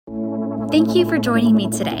Thank you for joining me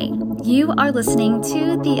today. You are listening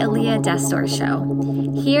to the Aaliyah Destor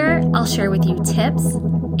Show. Here, I'll share with you tips,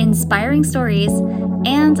 inspiring stories,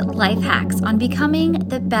 and life hacks on becoming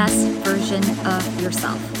the best version of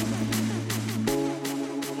yourself.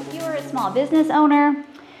 If you are a small business owner,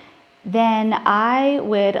 then I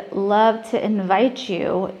would love to invite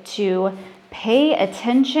you to pay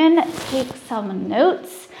attention, take some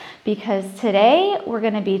notes, because today we're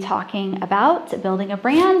going to be talking about building a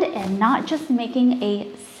brand and not just making a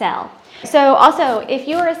sale. So also, if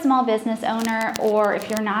you're a small business owner, or if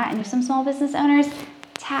you're not and you're some small business owners,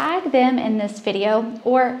 tag them in this video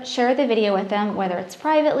or share the video with them, whether it's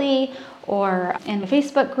privately or in the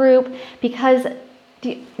Facebook group, because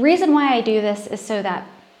the reason why I do this is so that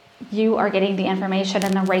you are getting the information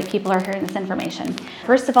and the right people are hearing this information.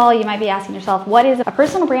 First of all, you might be asking yourself, what is a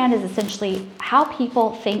personal brand? Is essentially how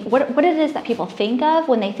people think, what it is that people think of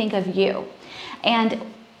when they think of you. And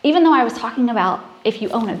even though I was talking about if you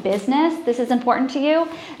own a business, this is important to you.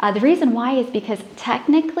 The reason why is because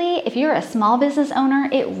technically, if you're a small business owner,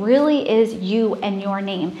 it really is you and your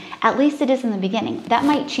name. At least it is in the beginning. That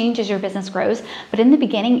might change as your business grows, but in the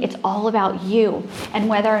beginning, it's all about you and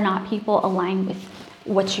whether or not people align with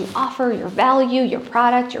what you offer, your value, your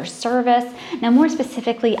product, your service. Now, more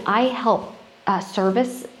specifically, I help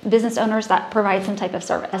service business owners that provide some type of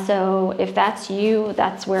service. So if that's you,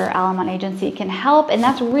 that's where Alamon Agency can help. And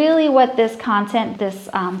that's really what this content, this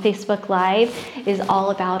Facebook Live is all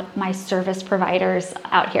about, my service providers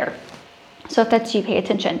out here. So if that's you, pay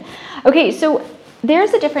attention. Okay, so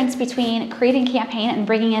there's a difference between creating a campaign and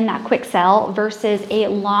bringing in that quick sell versus a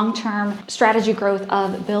long-term strategy growth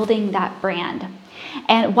of building that brand.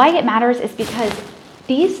 And why it matters is because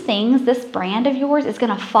these things, this brand of yours is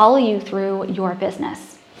going to follow you through your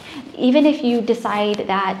business. Even if you decide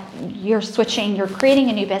that you're switching, you're creating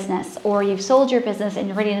a new business, or you've sold your business and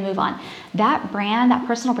you're ready to move on, that brand, that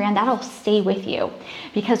personal brand, that'll stay with you.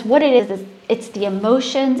 Because what it is it's the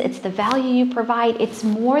emotions, it's the value you provide. It's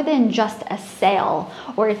more than just a sale,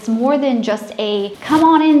 or it's more than just a come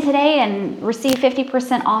on in today and receive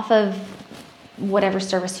 50% off of whatever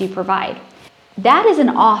service you provide. That is an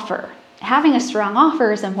offer. Having a strong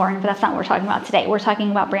offer is important, but that's not what we're talking about today. We're talking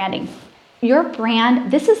about branding. Your brand,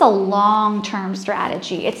 this is a long-term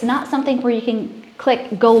strategy. It's not something where you can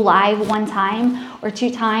click go live one time or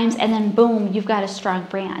two times and then boom, you've got a strong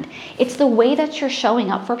brand. It's the way that you're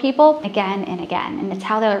showing up for people again and again, and it's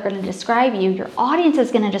how they're going to describe you. Your audience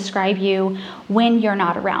is going to describe you when you're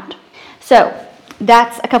not around. So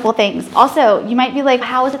that's a couple of things. Also, you might be like,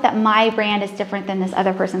 how is it that my brand is different than this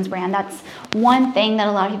other person's brand? That's one thing that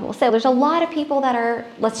a lot of people say. There's a lot of people that are,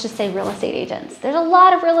 let's just say, real estate agents. There's a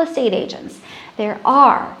lot of real estate agents. There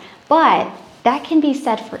are, but that can be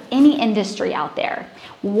said for any industry out there.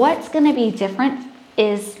 What's going to be different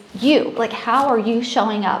is you. Like, how are you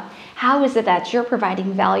showing up? How is it that you're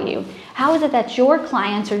providing value? How is it that your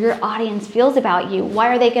clients or your audience feels about you? Why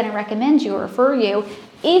are they going to recommend you or refer you,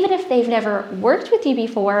 even if they've never worked with you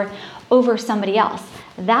before, over somebody else?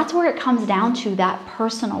 That's where it comes down to that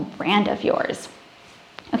personal brand of yours.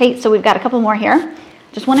 Okay, so we've got a couple more here.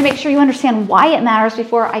 Just want to make sure you understand why it matters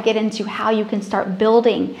before I get into how you can start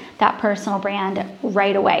building that personal brand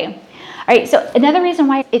right away. All right, so another reason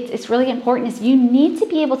why it's really important is you need to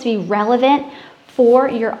be able to be relevant for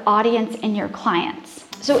your audience and your clients.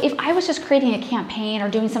 So if I was just creating a campaign or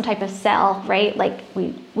doing some type of sell, right? Like we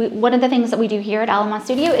one of the things that we do here at Alamon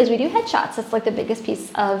Studio is we do headshots. That's like the biggest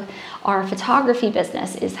piece of our photography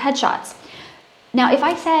business is headshots. Now, if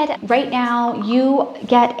I said right now you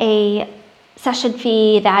get a session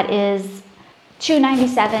fee that is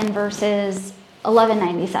 $297 versus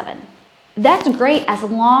 $1197. That's great as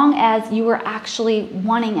long as you are actually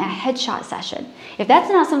wanting a headshot session. If that's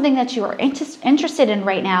not something that you are interested in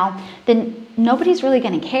right now, then nobody's really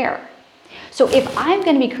going to care. So if I'm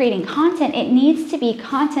going to be creating content, it needs to be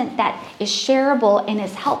content that is shareable and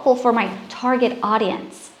is helpful for my target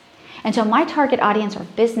audience. And so my target audience are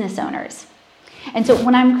business owners. And so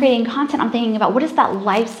when I'm creating content, I'm thinking about what is that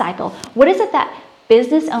life cycle? What is it that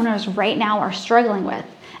business owners right now are struggling with?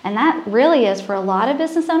 And that really is, for a lot of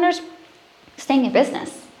business owners, staying in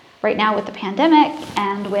business. Right now with the pandemic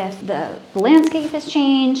and with the landscape has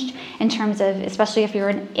changed in terms of, especially if you're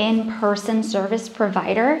an in-person service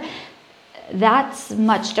provider, that's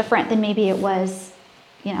much different than maybe it was,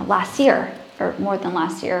 last year, or more than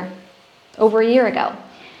last year, over a year ago.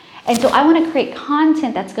 And so I want to create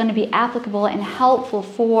content that's going to be applicable and helpful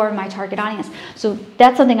for my target audience. So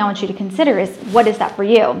that's something I want you to consider, is what is that for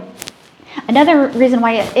you? Another reason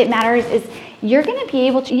why it matters is you're going to be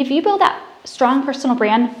able to, if you build that strong personal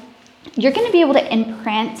brand, you're going to be able to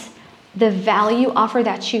imprint the value offer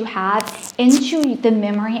that you have into the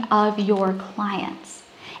memory of your clients.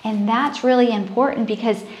 And that's really important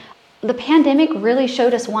because the pandemic really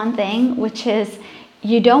showed us one thing, which is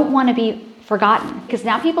you don't want to be forgotten, because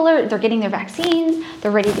now they're getting their vaccines,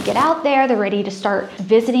 they're ready to get out there, they're ready to start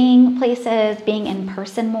visiting places, being in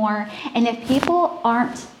person more. And if people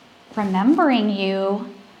aren't remembering you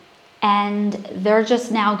and they're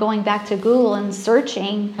just now going back to Google and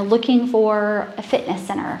searching, looking for a fitness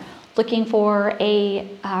center, looking for a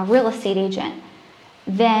real estate agent,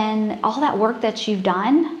 then all that work that you've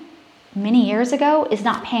done many years ago is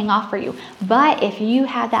not paying off for you. But if you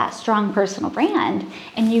have that strong personal brand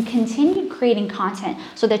and you continue creating content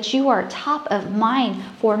so that you are top of mind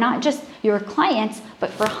for not just your clients, but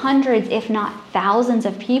for hundreds, if not thousands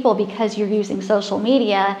of people, because you're using social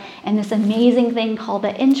media and this amazing thing called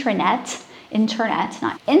the internet,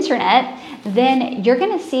 then you're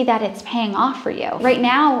going to see that it's paying off for you. Right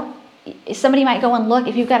now, somebody might go and look,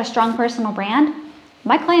 if you've got a strong personal brand,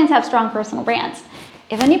 my clients have strong personal brands.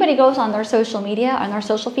 If anybody goes on their social media, on their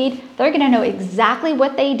social feed, they're going to know exactly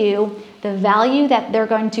what they do, the value that they're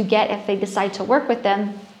going to get if they decide to work with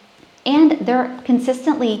them, and they're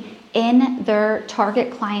consistently in their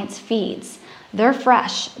target clients' feeds. They're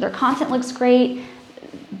fresh. Their content looks great.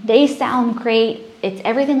 They sound great.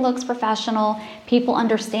 Everything looks professional. People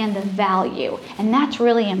understand the value. And that's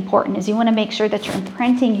really important, is you want to make sure that you're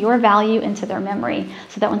imprinting your value into their memory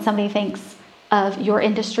so that when somebody thinks of your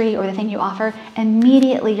industry or the thing you offer,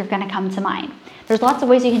 immediately you're going to come to mind. There's lots of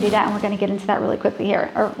ways you can do that, and we're going to get into that really quickly here,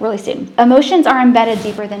 or really soon. Emotions are embedded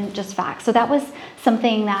deeper than just facts. So that was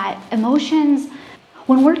something that emotions,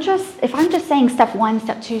 if I'm just saying step 1,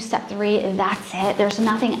 step 2, step 3, that's it. There's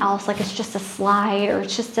nothing else, like it's just a slide or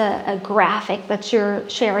it's just a graphic that you're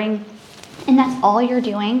sharing, and that's all you're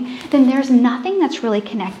doing, then there's nothing that's really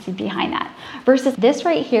connected behind that. Versus this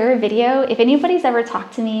right here video, if anybody's ever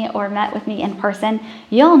talked to me or met with me in person,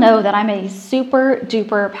 you'll know that I'm a super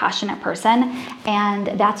duper passionate person,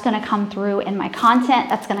 and that's gonna come through in my content,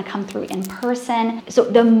 that's gonna come through in person. So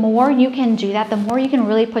the more you can do that, the more you can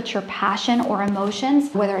really put your passion or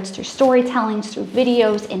emotions, whether it's through storytelling, through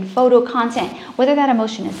videos, in photo content, whether that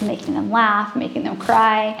emotion is making them laugh, making them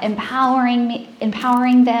cry,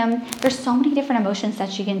 empowering them. There's so many different emotions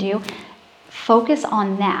that you can do. Focus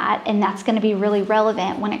on that, and that's going to be really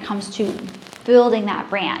relevant when it comes to building that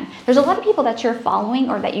brand. There's a lot of people that you're following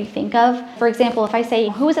or that you think of. For example, if I say,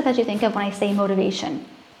 who is it that you think of when I say motivation?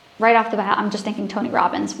 Right off the bat, I'm just thinking Tony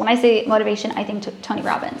Robbins. When I say motivation, I think Tony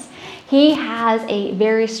Robbins. He has a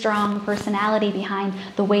very strong personality behind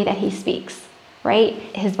the way that he speaks, right?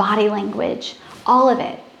 His body language, all of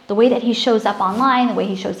it. The way that he shows up online, the way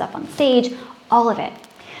he shows up on stage, all of it.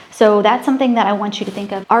 So that's something that I want you to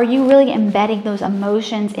think of. Are you really embedding those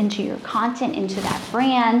emotions into your content, into that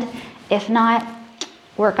brand? If not,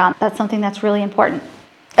 work on it. That's something that's really important.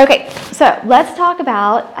 Okay, so let's talk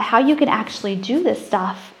about how you can actually do this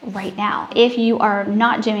stuff right now. If you are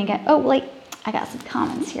not doing it, I got some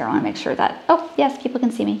comments here. I want to make sure that, yes, people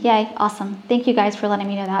can see me. Yay, awesome. Thank you guys for letting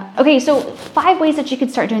me know that. Okay, so 5 ways that you can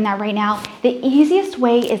start doing that right now. The easiest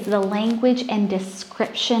way is the language and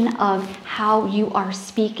description of how you are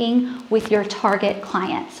speaking with your target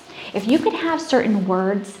clients. If you could have certain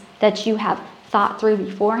words that you have thought through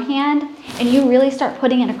beforehand, and you really start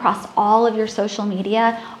putting it across all of your social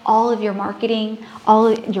media, all of your marketing, all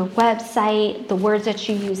of your website, the words that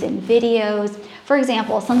you use in videos. For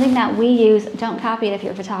example, something that we use, don't copy it if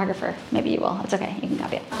you're a photographer, maybe you will, it's okay, you can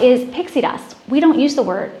copy it, is pixie dust. We don't use the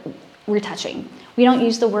word retouching. We don't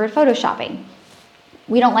use the word photoshopping.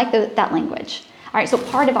 We don't like that language. All right, so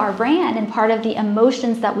part of our brand and part of the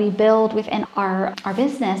emotions that we build within our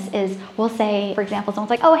business is, we'll say, for example, someone's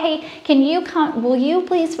like, oh, hey, will you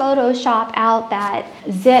please Photoshop out that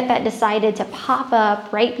zip that decided to pop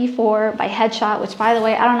up right before my headshot, which, by the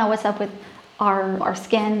way, I don't know what's up with our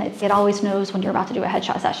skin. It always knows when you're about to do a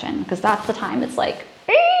headshot session, because that's the time it's like,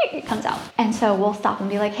 it comes out. And so we'll stop and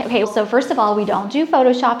be like, hey, so first of all, we don't do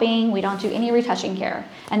photoshopping, we don't do any retouching here.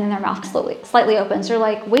 And then their mouth slightly opens. They're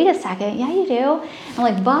like, wait a second, yeah, you do. I'm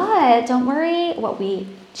like, but don't worry, what we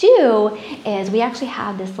do is we actually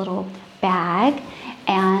have this little bag,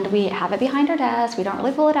 and we have it behind our desk. We don't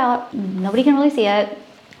really pull it out. Nobody can really see it.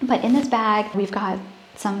 But in this bag, we've got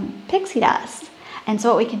some pixie dust. And so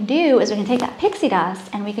what we can do is we can take that pixie dust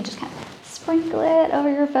and we can just kind of sprinkle it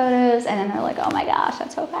over your photos, and then they're like, oh my gosh,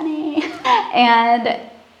 that's so funny. And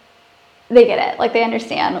they get it, like they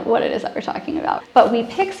understand what it is that we're talking about. But we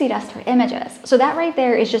pixie dust our images. So that right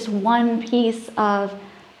there is just one piece of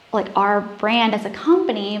like our brand as a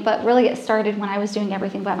company, but really it started when I was doing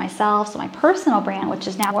everything by myself. So my personal brand, which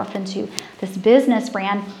is now morphed into this business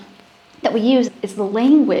brand, that we use is the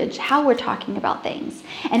language, how we're talking about things.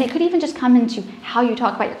 And it could even just come into how you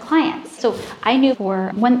talk about your clients. So I knew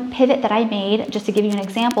for one pivot that I made, just to give you an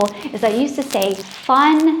example, is I used to say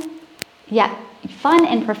fun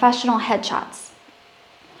and professional headshots.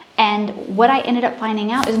 And what I ended up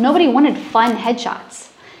finding out is nobody wanted fun headshots.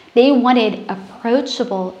 They wanted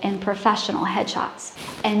approachable and professional headshots.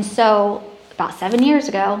 And so about 7 years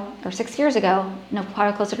ago, or 6 years ago, no,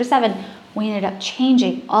 probably closer to 7, we ended up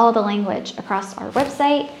changing all the language across our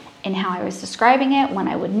website and how I was describing it when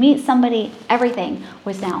I would meet somebody. Everything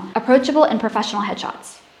was now approachable and professional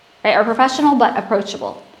headshots, right? Or professional but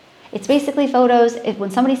approachable. It's basically photos.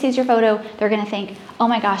 When somebody sees your photo, they're going to think, oh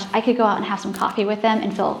my gosh, I could go out and have some coffee with them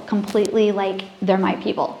and feel completely like they're my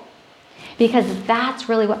people. Because that's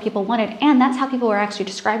really what people wanted. And that's how people were actually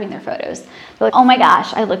describing their photos. They're like, oh my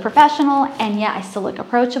gosh, I look professional, and yeah, I still look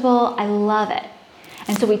approachable. I love it.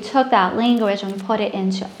 And so we took that language and we put it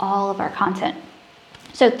into all of our content.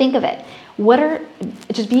 So think of it.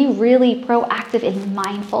 Just be really proactive and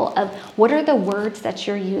mindful of what are the words that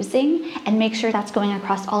you're using, and make sure that's going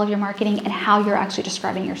across all of your marketing and how you're actually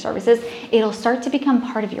describing your services. It'll start to become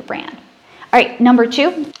part of your brand. All right, number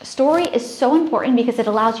 2, story is so important because it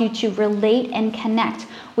allows you to relate and connect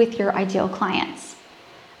with your ideal clients.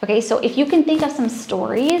 Okay, so if you can think of some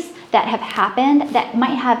stories that have happened that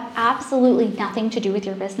might have absolutely nothing to do with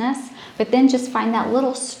your business, but then just find that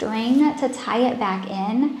little string to tie it back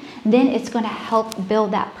in, then it's going to help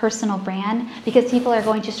build that personal brand, because people are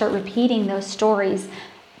going to start repeating those stories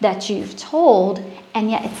that you've told,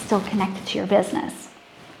 and yet it's still connected to your business.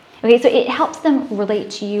 Okay, so it helps them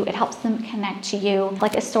relate to you. It helps them connect to you.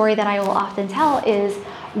 Like a story that I will often tell is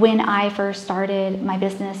when I first started my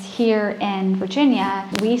business here in Virginia,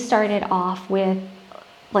 we started off with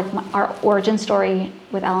our origin story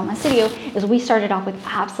with LMS Studio is we started off with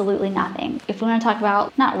absolutely nothing. If we want to talk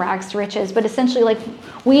about not rags to riches, but essentially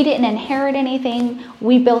we didn't inherit anything.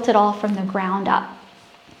 We built it all from the ground up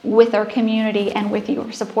with our community and with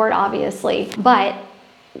your support, obviously. But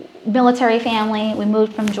military family, we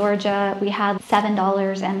moved from Georgia. We had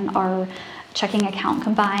 $7 in our checking account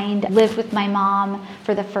combined. Lived with my mom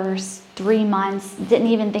for the first 3 months. Didn't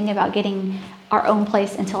even think about getting our own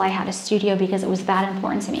place until I had a studio, because it was that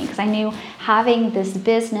important to me, because I knew having this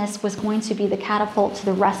business was going to be the catapult to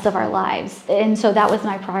the rest of our lives. And so that was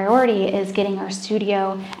my priority, is getting our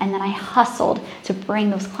studio. And then I hustled to bring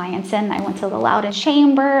those clients in. I went to the Loudoun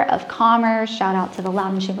Chamber of Commerce. Shout out to the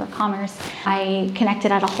Loudoun Chamber of Commerce. I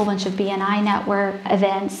connected at a whole bunch of BNI network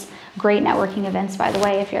events. Great networking events, by the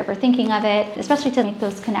way, if you're ever thinking of it, especially to make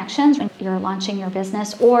those connections when you're launching your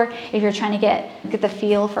business, or if you're trying to get the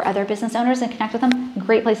feel for other business owners and connect with them.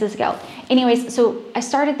 Great places to go. Anyways, so I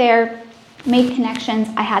started there, made connections.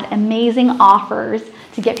 I had amazing offers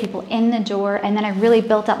to get people in the door, and then I really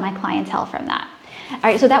built up my clientele from that. All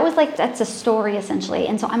right, so that's a story essentially.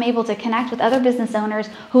 And so I'm able to connect with other business owners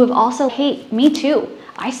who have also, hey, me too.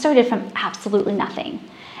 I started from absolutely nothing.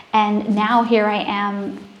 And now here I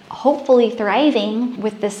am, hopefully thriving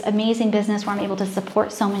with this amazing business where I'm able to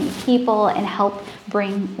support so many people and help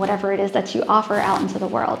bring whatever it is that you offer out into the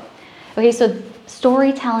world. Okay, so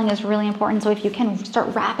storytelling is really important. So if you can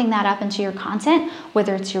start wrapping that up into your content,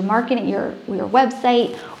 whether it's your marketing, your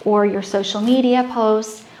website, or your social media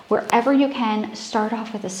posts, wherever you can, start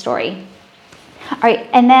off with a story. All right,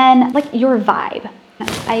 and then your vibe.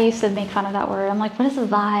 I used to make fun of that word. I'm like, what is a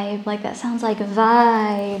vibe? That sounds like a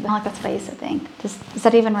vibe. That's what I used to think. Is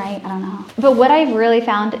that even right? I don't know. But what I've really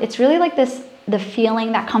found, it's really the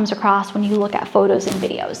feeling that comes across when you look at photos and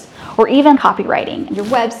videos, or even copywriting, your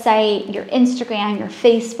website, your Instagram, your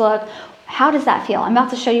Facebook. How does that feel? I'm about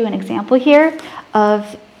to show you an example here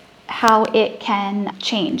of how it can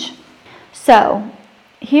change. So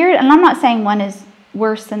here, and I'm not saying one is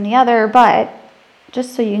worse than the other, but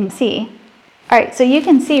just so you can see. All right, so you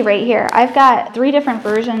can see right here, I've got 3 different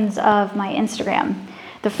versions of my Instagram.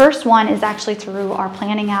 The first one is actually through our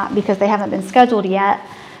planning app because they haven't been scheduled yet.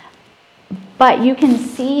 But you can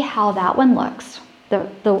see how that one looks.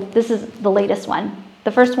 This is the latest one.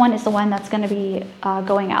 The first one is the one that's going to be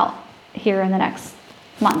going out here in the next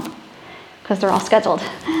month because they're all scheduled.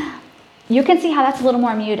 You can see how that's a little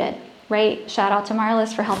more muted, right? Shout out to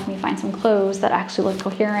Marlis for helping me find some clothes that actually look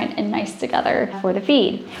coherent and nice together for the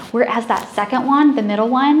feed. Whereas that second one, the middle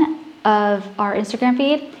one of our Instagram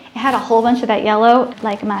feed, it had a whole bunch of that yellow,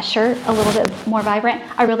 like my shirt, a little bit more vibrant.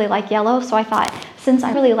 I really like yellow, so I thought, since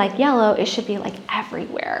I really like yellow, it should be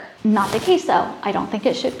everywhere. Not the case though. I don't think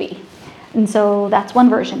it should be. And so that's one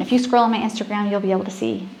version. If you scroll on my Instagram, you'll be able to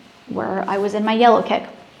see where I was in my yellow kick.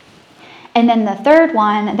 And then the third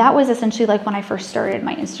one, that was essentially when I first started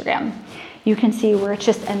my Instagram. you can see where it's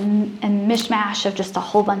just a mishmash of just a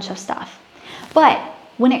whole bunch of stuff. But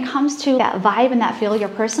when it comes to that vibe and that feel, your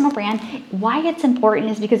personal brand, why it's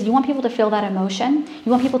important is because you want people to feel that emotion.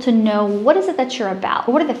 You want people to know what is it that you're about?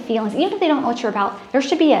 What are the feelings? Even if they don't know what you're about, there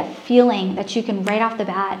should be a feeling that you can right off the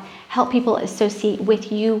bat help people associate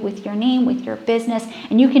with you, with your name, with your business.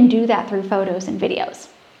 And you can do that through photos and videos.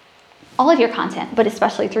 All of your content, but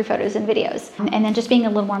especially through photos and videos. And then just being a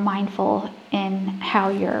little more mindful in how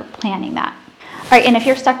you're planning that. All right, and if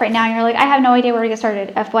you're stuck right now and you're like, I have no idea where to get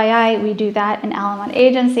started, FYI, we do that in Alamon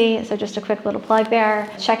Agency. So just a quick little plug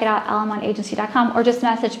there. Check it out, alamonagency.com, or just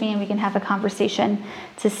message me and we can have a conversation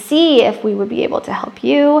to see if we would be able to help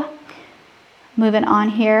you. Moving on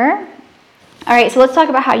here. All right, so let's talk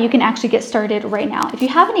about how you can actually get started right now. If you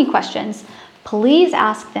have any questions, please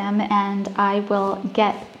ask them and I will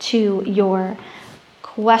get to your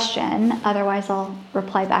question. Otherwise, I'll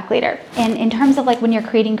reply back later. And in terms of like when you're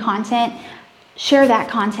creating content, share that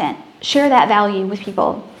content, share that value with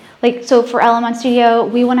people. Like, so for Alamon Studio,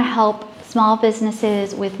 we want to help small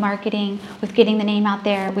businesses with marketing, with getting the name out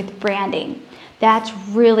there, with branding. That's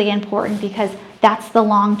really important because that's the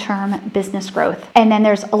long-term business growth. And then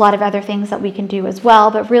there's a lot of other things that we can do as well,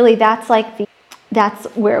 but really that's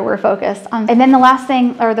where we're focused on. And then the last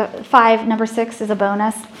thing, or number 6 is a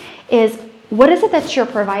bonus, is what is it that you're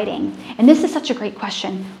providing? And this is such a great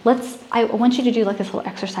question. I want you to do like this little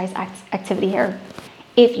exercise activity here.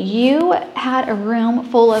 If you had a room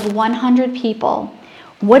full of 100 people,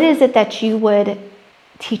 what is it that you would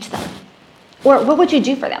teach them? Or what would you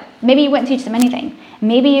do for them? Maybe you wouldn't teach them anything.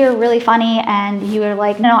 Maybe you're really funny and you were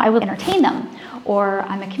like, no, I will entertain them. Or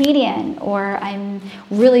I'm a comedian, or I'm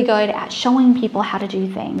really good at showing people how to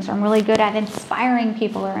do things, or I'm really good at inspiring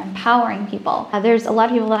people or empowering people. There's a lot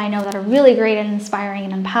of people that I know that are really great at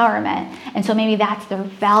inspiring and empowerment, and so maybe that's their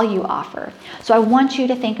value offer. So I want you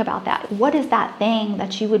to think about that. What is that thing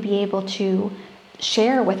that you would be able to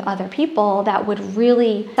share with other people that would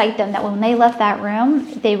really excite them, that when they left that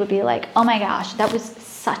room, they would be like, oh my gosh, that was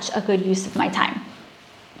such a good use of my time.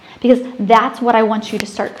 Because that's what I want you to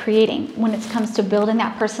start creating. When it comes to building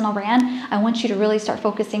that personal brand, I want you to really start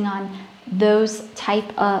focusing on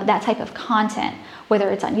that type of content,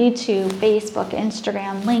 whether it's on YouTube, Facebook,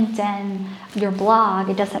 Instagram, LinkedIn, your blog,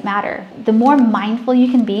 it doesn't matter. The more mindful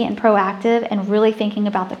you can be and proactive and really thinking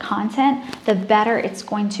about the content, the better it's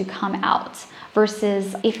going to come out.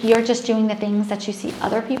 Versus if you're just doing the things that you see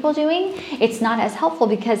other people doing, it's not as helpful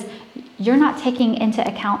because you're not taking into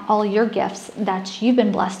account all your gifts that you've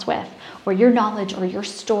been blessed with, or your knowledge or your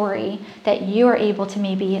story that you are able to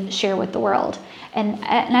maybe share with the world. And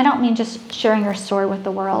I don't mean just sharing your story with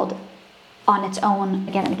the world on its own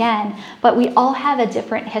again and again, but we all have a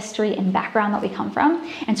different history and background that we come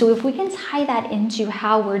from. And so if we can tie that into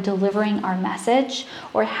how we're delivering our message,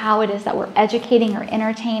 or how it is that we're educating or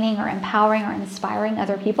entertaining or empowering or inspiring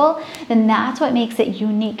other people, then that's what makes it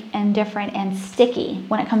unique and different and sticky.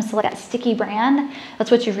 When it comes to like that sticky brand, that's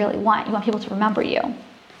what you really want. You want people to remember you.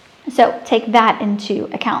 So take that into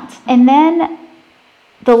account. And then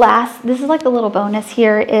this is like the little bonus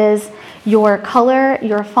here, is your color,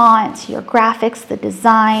 your font, your graphics, the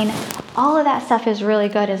design, all of that stuff is really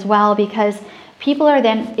good as well, because people are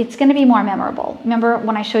then, it's going to be more memorable. Remember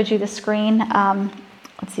when I showed you the screen?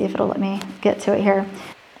 Let's see if it'll let me get to it here.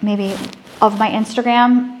 Maybe of my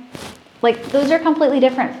Instagram, like those are completely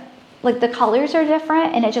different. Like the colors are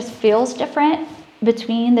different and it just feels different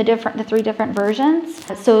between the 3 different versions.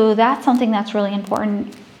 So that's something that's really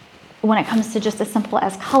important when it comes to just as simple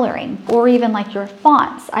as coloring, or even like your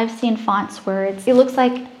fonts. I've seen fonts where it looks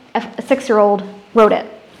like a 6-year-old wrote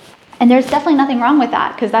it. And there's definitely nothing wrong with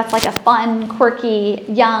that, because that's like a fun, quirky,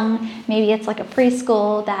 young, maybe it's like a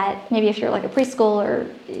preschool maybe if you're like a preschool or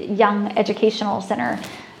young educational center,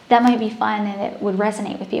 that might be fun and it would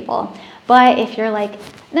resonate with people. But if you're like,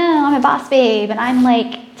 no, I'm a boss babe and I'm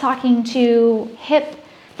like talking to hip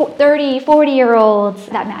 30, 40-year-olds,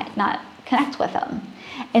 that might not connect with them.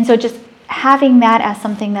 And so just having that as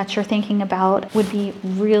something that you're thinking about would be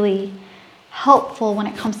really helpful when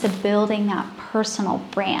it comes to building that personal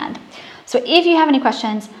brand. So if you have any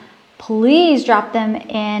questions, please drop them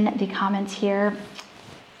in the comments here.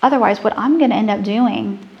 Otherwise, what I'm going to end up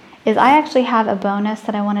doing is I actually have a bonus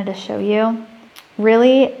that I wanted to show you.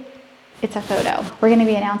 Really, it's a photo. We're going to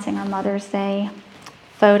be announcing our Mother's Day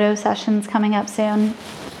photo sessions coming up soon.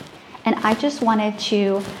 And I just wanted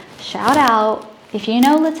to shout out, if you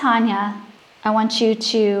know LaTanya, I want you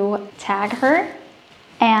to tag her,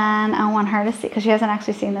 and I want her to see, because she hasn't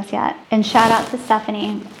actually seen this yet. And shout out to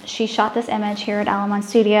Stephanie. She shot this image here at Alamon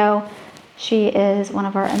Studio. She is one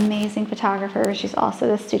of our amazing photographers. She's also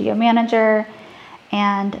the studio manager.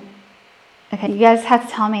 And Okay, you guys have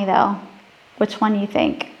to tell me though, which one you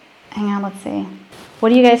think. Hang on, let's see. What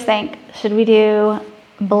do you guys think? Should we do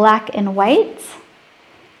black and white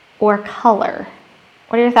or color?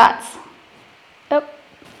 What are your thoughts? Oh,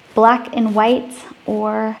 black and white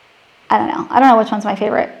or, I don't know. I don't know which one's my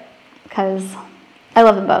favorite because I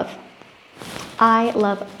love them both. I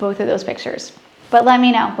love both of those pictures. But let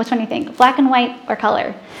me know, which one you think, black and white or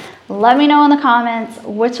color? Let me know in the comments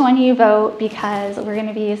which one you vote because we're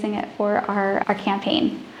gonna be using it for our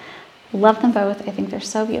campaign. Love them both, I think they're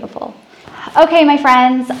so beautiful. Okay, my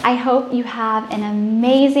friends, I hope you have an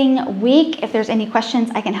amazing week. If there's any questions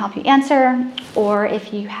I can help you answer, or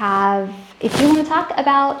if you want to talk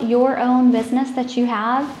about your own business that you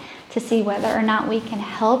have to see whether or not we can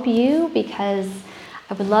help you, because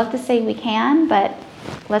I would love to say we can, but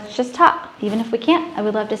let's just talk. Even if we can't, I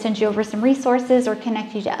would love to send you over some resources or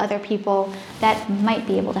connect you to other people that might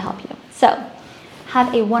be able to help you. So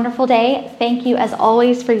have a wonderful day. Thank you as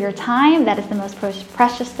always for your time. That is the most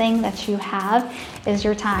precious thing that you have is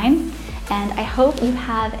your time. And I hope you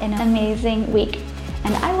have an amazing week.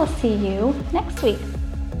 And I will see you next week.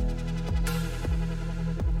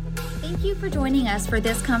 Thank you for joining us for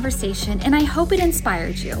this conversation, and I hope it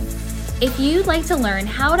inspired you. If you'd like to learn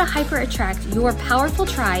how to hyper attract your powerful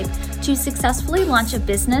tribe to successfully launch a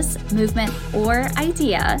business, movement, or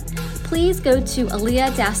idea, please go to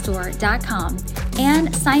aliyahdastoor.com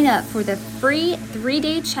and sign up for the free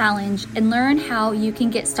 3-day challenge and learn how you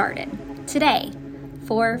can get started today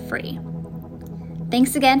for free.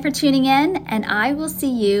 Thanks again for tuning in, and I will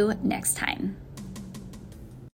see you next time.